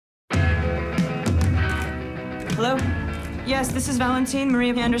Hello? Yes, this is Valentine,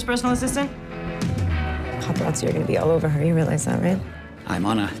 Maria Pander's personal assistant. Paparazzi are gonna be all over her, you realize that, right? I'm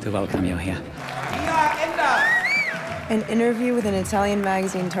honored to welcome you here. An interview with an Italian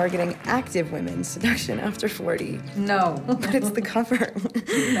magazine targeting active women's seduction after 40. No. But it's the cover.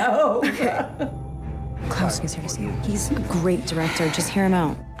 No. Okay. Klaus is here to see you. He's a great director. Just hear him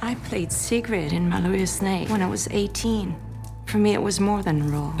out. I played Sigrid in Mallory's Snake when I was 18. For me, it was more than a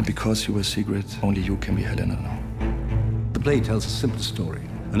role. And because you were Sigrid, only you can be Helena now. The play tells a simple story.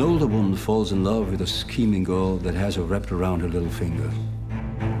 An older woman falls in love with a scheming girl that has her wrapped around her little finger.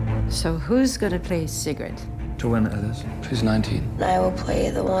 So who's gonna play Sigrid? Joanna Ellis. She's 19. I will play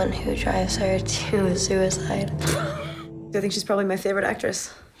the one who drives her to suicide. I think she's probably my favorite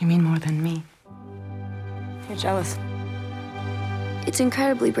actress. You mean more than me? You're jealous. It's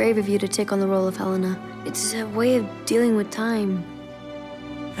incredibly brave of you to take on the role of Helena. It's a way of dealing with time.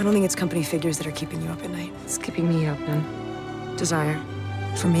 I don't think it's company figures that are keeping you up at night. It's keeping me open. Desire.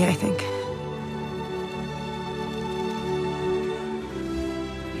 For me, I think.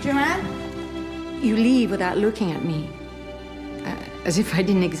 Joanne? You leave without looking at me. As if I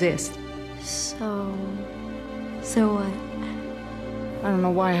didn't exist. So what? I don't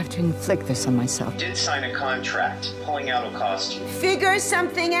know why I have to inflict this on myself. Did sign a contract. Pulling out will cost you. Figure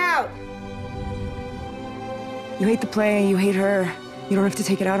something out. You hate the play, you hate her. You don't have to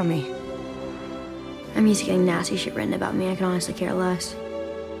take it out on me. I'm used to getting nasty shit written about me. I can honestly care less.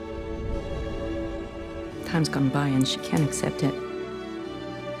 Time's gone by and she can't accept it.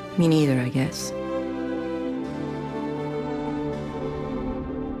 Me neither, I guess.